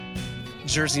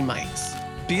Jersey Mike's.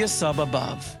 Be a sub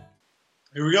above.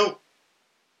 Here we go.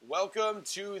 Welcome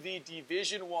to the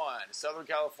Division I Southern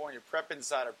California Prep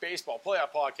Insider Baseball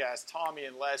Playoff Podcast. Tommy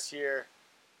and Les here.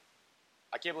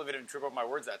 I can't believe I didn't trip up my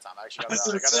words that time. I actually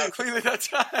got it out cleanly that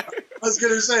time. I was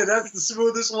going to say, that's the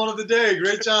smoothest one of the day.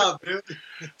 Great job, dude.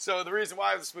 So the reason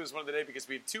why it's the smoothest one of the day, because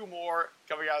we have two more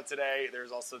coming out today.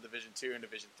 There's also Division II and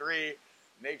Division III.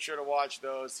 Make sure to watch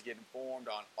those to get informed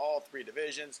on all three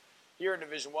divisions. Here in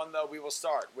Division I, though, we will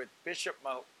start with Bishop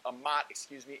Amat,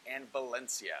 and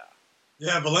Valencia.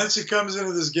 Yeah, Valencia comes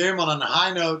into this game on a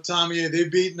high note, Tommy. They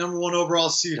beat number 1 overall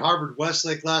seed Harvard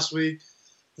Westlake last week.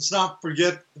 Let's not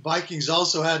forget the Vikings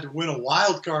also had to win a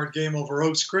wild card game over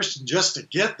Oaks Christian just to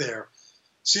get there.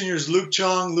 Seniors Luke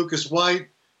Chung, Lucas White,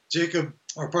 Jake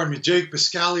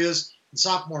Piscalias, and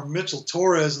sophomore Mitchell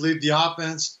Torres lead the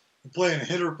offense and play in a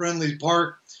hitter-friendly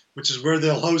park, which is where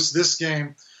they'll host this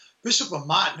game. Bishop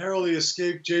Amat narrowly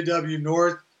escaped JW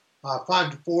North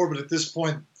 5-4, but at this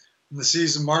point in the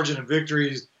season, margin of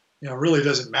victory really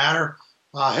doesn't matter.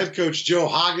 Head coach Joe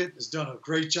Hoggett has done a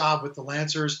great job with the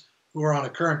Lancers, who are on a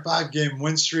current 5-game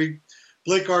win streak.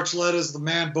 Blake Archuleta is the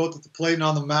man both at the plate and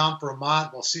on the mound for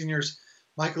Amat, while seniors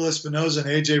Michael Espinoza and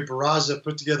A.J. Barraza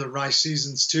put together nice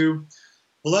seasons too.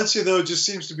 Valencia, though, just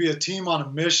seems to be a team on a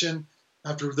mission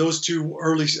after those two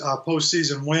early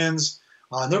postseason wins.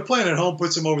 And they're playing at home,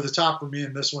 puts them over the top for me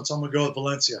in this one, so I'm going to go with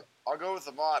Valencia. I'll go with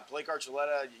Amat. Blake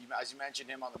Archuleta, as you mentioned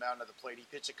him on the mound at the plate, he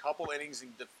pitched a couple innings in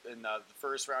the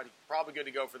first round. He's probably good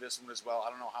to go for this one as well. I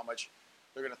don't know how much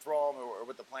they're going to throw him or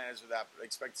what the plan is with that, but I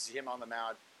expect to see him on the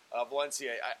mound.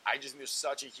 Valencia, I just think there's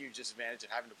such a huge disadvantage in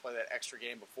having to play that extra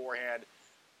game beforehand.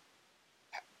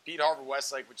 Beat Harvard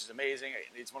Westlake, which is amazing.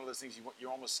 It's one of those things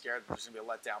you're almost scared that there's going to be a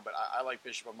letdown, but I like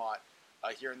Bishop Amat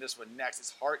here in this one. Next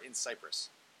is Hart in Cypress.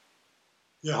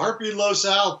 Yeah, Hart beat Los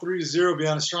Al 3-0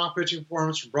 behind a strong pitching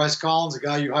performance from Bryce Collins, a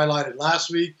guy you highlighted last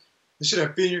week. They should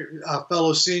have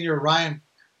fellow senior Ryan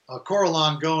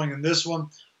Corralon going in this one.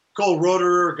 Cole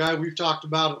Roederer, a guy we've talked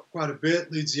about quite a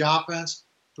bit, leads the offense,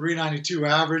 392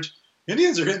 average.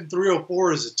 Indians are hitting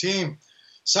 304 as a team.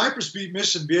 Cypress beat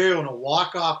Mission Viejo in a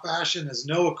walk-off fashion as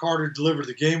Noah Carter delivered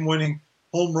the game-winning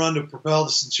home run to propel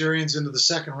the Centurions into the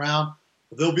second round.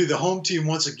 But they'll be the home team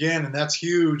once again, and that's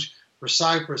huge for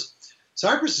Cypress.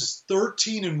 Cypress is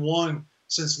 13-1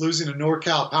 since losing to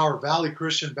NorCal Power Valley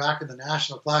Christian back in the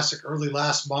National Classic early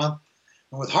last month.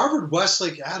 And with Harvard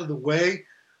Westlake out of the way,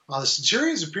 the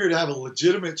Centurions appear to have a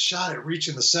legitimate shot at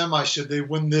reaching the semi should they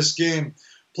win this game.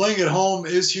 Playing at home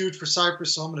is huge for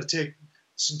Cypress, so I'm going to take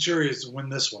Centurions to win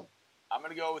this one. I'm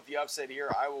going to go with the upset here.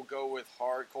 I will go with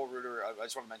Hart. Cole Roederer, I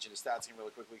just want to mention his stats here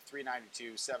really quickly.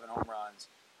 392, 7 home runs.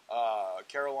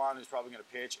 Carolina is probably going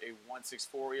to pitch a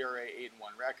 1.64 ERA,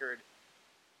 8-1 record.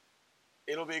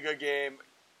 It'll be a good game.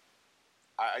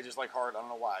 I just like Hart. I don't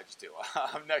know why. I just do.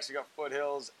 Next, we got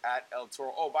Foothills at El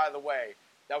Toro. Oh, by the way,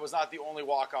 that was not the only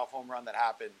walk-off home run that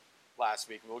happened last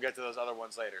week. We'll get to those other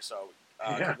ones later. So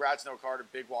congrats, Noah Carter.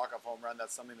 Big walk-off home run.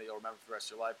 That's something that you'll remember for the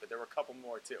rest of your life. But there were a couple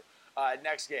more, too.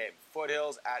 Next game,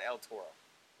 Foothills at El Toro.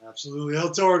 Absolutely.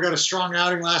 El Toro got a strong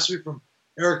outing last week from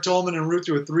Eric Tolman en route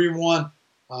to a 3-1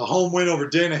 home win over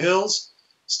Dana Hills.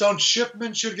 Stone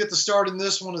Shipman should get the start in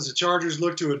this one as the Chargers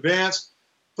look to advance.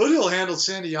 Foothill handled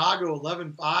San Diego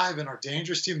 11-5 and our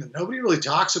dangerous team that nobody really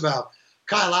talks about.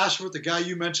 Kyle Ashworth, the guy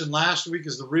you mentioned last week,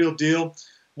 is the real deal.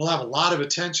 We'll have a lot of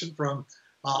attention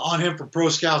on him from pro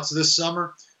scouts this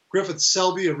summer. Griffith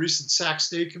Selby, a recent Sac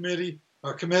State commit, is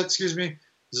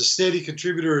a steady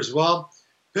contributor as well.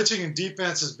 Pitching and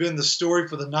defense has been the story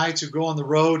for the Knights, who go on the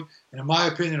road and, in my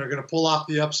opinion, are going to pull off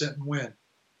the upset and win.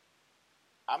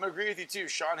 I'm going to agree with you, too.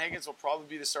 Sean Higgins will probably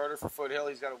be the starter for Foothill.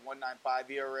 He's got a 1.95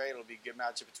 ERA. It'll be a good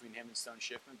matchup between him and Stone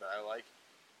Shipman, but I like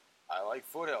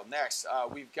Foothill. Next,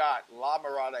 we've got La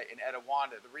Mirada and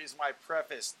Etiwanda. The reason why I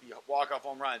prefaced the walk-off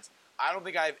home runs, I don't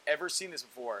think I've ever seen this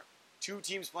before. Two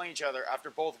teams playing each other after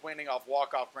both winning off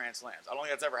walk-off grand slams. I don't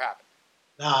think that's ever happened.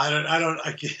 No,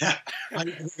 I can't. I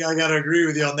think I got to agree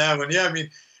with you on that one. Yeah, I mean,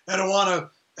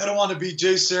 Etiwanda beat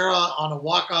Jay Serra on a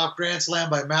walk-off grand slam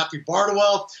by Matthew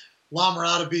Bardwell. La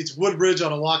Mirada beats Woodbridge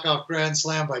on a walk-off grand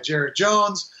slam by Jared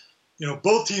Jones.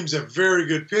 Both teams have very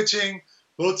good pitching.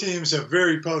 Both teams have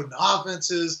very potent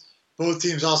offenses. Both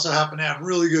teams also happen to have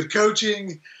really good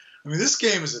coaching. I mean, this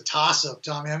game is a toss-up,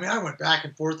 Tommy. I mean, I went back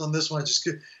and forth on this one. It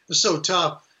was so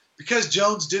tough. Because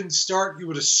Jones didn't start, you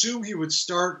would assume he would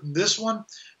start in this one,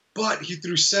 but he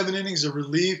threw 7 innings of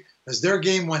relief as their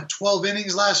game went 12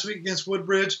 innings last week against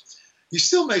Woodbridge. He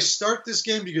still may start this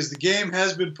game because the game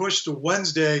has been pushed to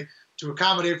Wednesday to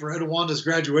accommodate for Etiwanda's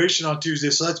graduation on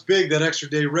Tuesday, so that's big, that extra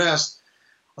day rest.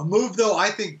 A move, though,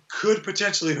 I think could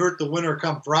potentially hurt the winner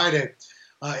come Friday.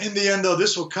 In the end, though,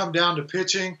 this will come down to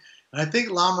pitching. And I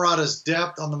think La Mirada's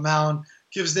depth on the mound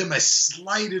gives them a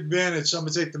slight advantage. So I'm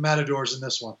going to take the Matadors in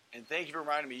this one. And thank you for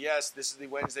reminding me. Yes, this is the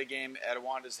Wednesday game.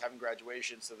 Etiwanda's having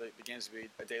graduation, so the game's going to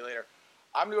be a day later.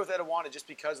 I'm going to go with Etiwanda just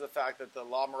because of the fact that the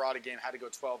La Mirada game had to go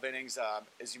 12 innings.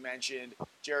 As you mentioned,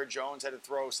 Jared Jones had to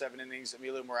throw 7 innings.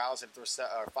 Emilio Morales had to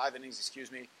throw 5 innings,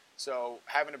 So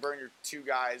having to burn your 2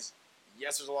 guys,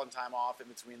 yes, there's a long time off in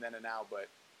between then and now, but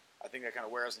I think that kind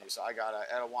of wears on you. So I got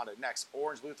Etiwanda. Next,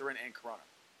 Orange Lutheran and Corona.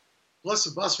 Plus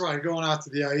a bus ride going out to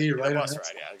the IE, right? Bus ride,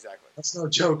 yeah, exactly. That's no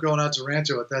joke going out to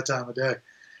Rancho at that time of day.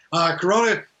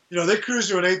 Corona, they cruised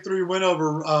to an 8-3 win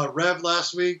over Rev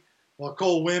last week, while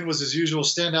Cole Winn was his usual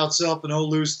standout self and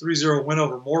Olu's 3-0 win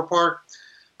over Moore Park.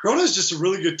 Corona is just a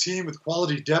really good team with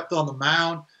quality depth on the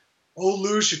mound.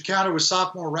 Olu should counter with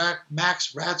sophomore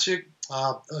Max Ratchik,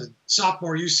 a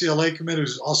sophomore UCLA commit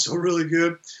who's also really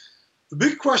good. The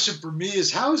big question for me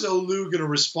is how is Olu going to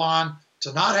respond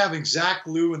to not having Zach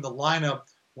Liu in the lineup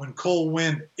when Cole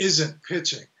Winn isn't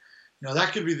pitching?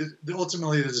 That could be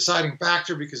ultimately the deciding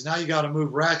factor because now you got to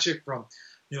move Ratchik from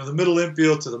the middle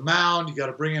infield to the mound. You got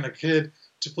to bring in a kid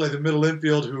to play the middle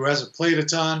infield who hasn't played a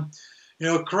ton.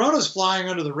 Corona's flying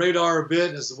under the radar a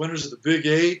bit as the winners of the Big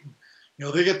Eight.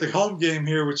 They get the home game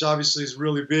here, which obviously is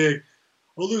really big.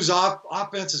 Olu's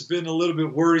offense has been a little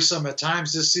bit worrisome at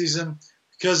times this season.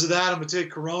 Because of that, I'm going to take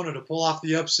Corona to pull off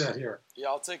the upset here. Yeah,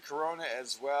 I'll take Corona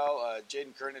as well.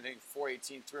 Jaden Kernan hitting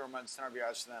 .418, 3 home runs, 10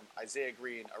 RBIs for them. Isaiah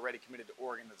Green, already committed to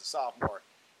Oregon as a sophomore,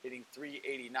 hitting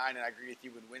 .389. And I agree with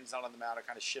you, when Wynn's not on the mound, it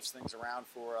kind of shifts things around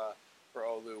for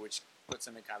Olu, which puts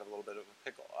him in kind of a little bit of a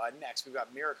pickle. Next, we've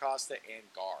got Mira Costa and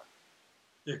Gar.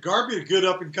 Yeah, Gar be a good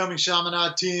up-and-coming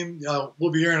Chaminade team.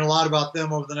 We'll be hearing a lot about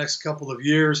them over the next couple of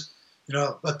years.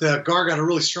 But Gar got a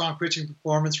really strong pitching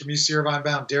performance from UC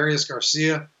Irvine-bound Darius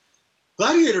Garcia.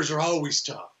 Gladiators are always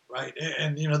tough, right?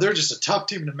 And they're just a tough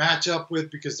team to match up with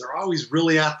because they're always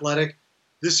really athletic.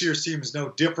 This year's team is no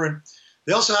different.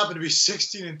 They also happen to be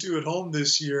 16-2 at home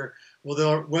this year.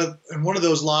 And one of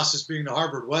those losses being to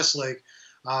Harvard Westlake.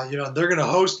 They're going to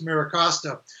host Mira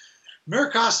Costa.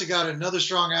 Mira Costa got another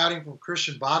strong outing from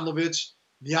Christian Bodlovich.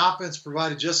 The offense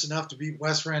provided just enough to beat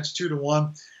West Ranch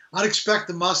 2-1. I'd expect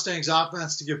the Mustangs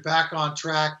offense to get back on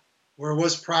track where it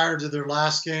was prior to their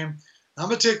last game. I'm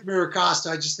going to take Mira Costa.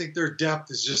 I just think their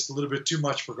depth is just a little bit too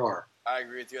much for Gar. I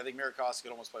agree with you. I think Mira Costa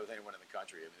could almost play with anyone in the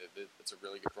country. I mean, it's a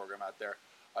really good program out there.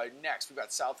 Next, we've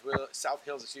got South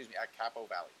Hills at Capo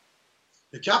Valley.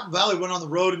 The Capo Valley went on the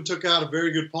road and took out a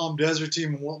very good Palm Desert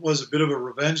team in what was a bit of a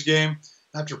revenge game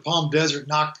after Palm Desert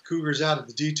knocked the Cougars out of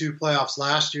the D2 playoffs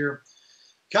last year.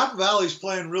 Capo Valley's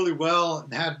playing really well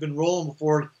and had been rolling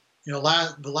before the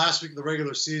last week of the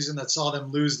regular season that saw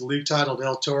them lose the league title to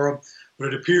El Toro, but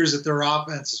it appears that their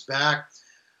offense is back.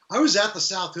 I was at the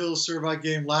South Hills Servite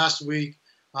game last week,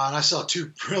 and I saw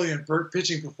 2 brilliant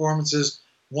pitching performances,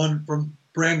 one from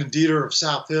Brandon Dieter of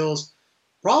South Hills.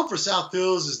 Problem for South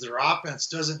Hills is their offense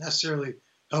doesn't necessarily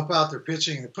help out their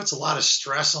pitching. It puts a lot of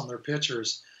stress on their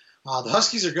pitchers. The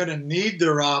Huskies are going to need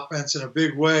their offense in a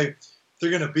big way if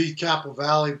they're going to beat Capo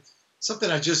Valley.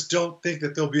 Something I just don't think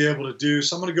that they'll be able to do.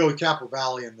 So I'm going to go with Capo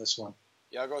Valley in this one.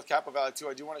 Yeah, I'll go with Capo Valley, too.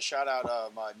 I do want to shout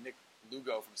out Nick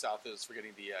Lugo from South Hills for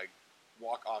getting the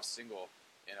walk-off single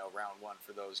in round 1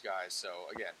 for those guys. So,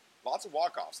 again, lots of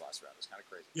walk-offs last round. It was kind of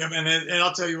crazy. Yeah, man, and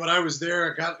I'll tell you, when I was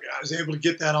there, I was able to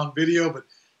get that on video, but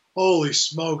holy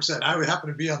smokes, and I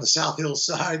happened to be on the South Hills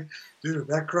side. Dude,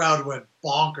 that crowd went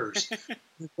bonkers.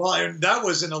 Well, and that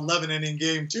was an 11-inning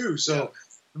game, too. So, yeah.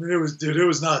 I mean, it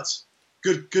was nuts.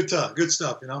 Good stuff,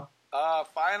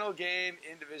 Final game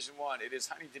in Division I. It is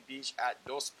Huntington Beach at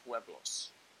Dos Pueblos.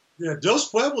 Yeah, Dos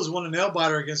Pueblos won a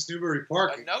nail-biter against Newbury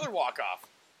Park. Another walk-off.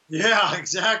 Yeah,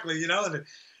 exactly.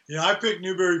 I picked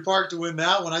Newbury Park to win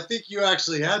that one. I think you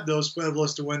actually had Dos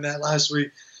Pueblos to win that last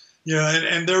week.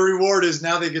 And their reward is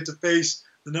now they get to face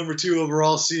the number 2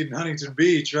 overall seed in Huntington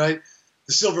Beach, right?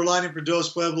 The silver lining for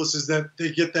Dos Pueblos is that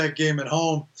they get that game at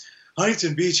home.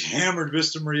 Huntington Beach hammered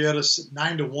Vista Marietta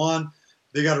 9-1.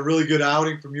 They got a really good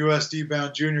outing from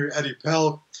USD-bound junior Eddie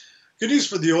Pelk. Good news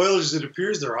for the Oilers, it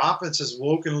appears their offense has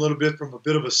woken a little bit from a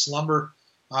bit of a slumber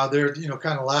there,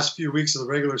 kind of last few weeks of the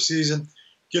regular season.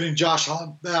 Getting Josh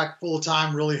Hunt back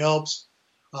full-time really helps.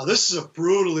 This is a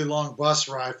brutally long bus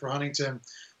ride for Huntington,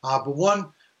 but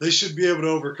one they should be able to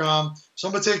overcome. So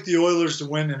I'm going to take the Oilers to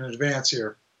win in advance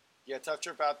here. Yeah, tough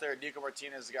trip out there. Nico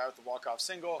Martinez, the guy with the walk-off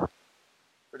single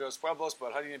for Dos Pueblos,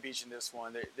 but Huntington Beach in this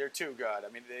one, they're too good.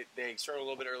 I mean, they started a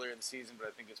little bit earlier in the season, but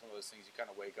I think it's one of those things you kind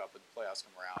of wake up when the playoffs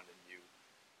come around and you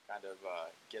kind of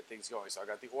get things going. So I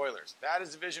got the Oilers. That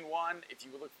is Division 1. If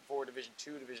you were looking forward to Division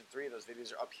 2, Division 3, those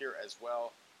videos are up here as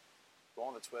well. Go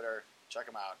on the Twitter. Check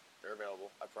them out. They're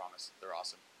available. I promise. They're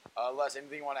awesome. Les,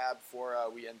 anything you want to add before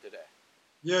we end today?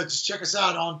 Yeah, just check us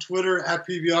out on Twitter at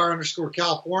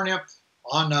PBR_California,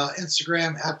 on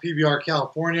Instagram at PBR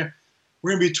California.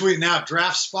 We're going to be tweeting out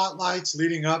draft spotlights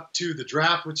leading up to the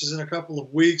draft, which is in a couple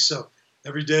of weeks. So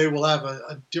every day we'll have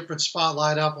a different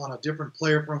spotlight up on a different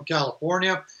player from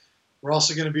California. We're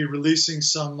also going to be releasing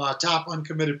some top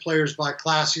uncommitted players by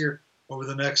class here over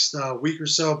the next week or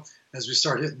so as we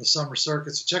start hitting the summer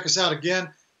circuit. So check us out again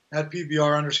at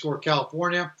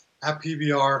PBR_California, at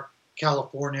PBR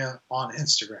California on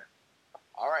Instagram.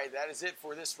 All right, that is it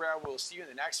for this round. We'll see you in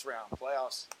the next round.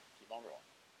 Playoffs. Keep on rolling.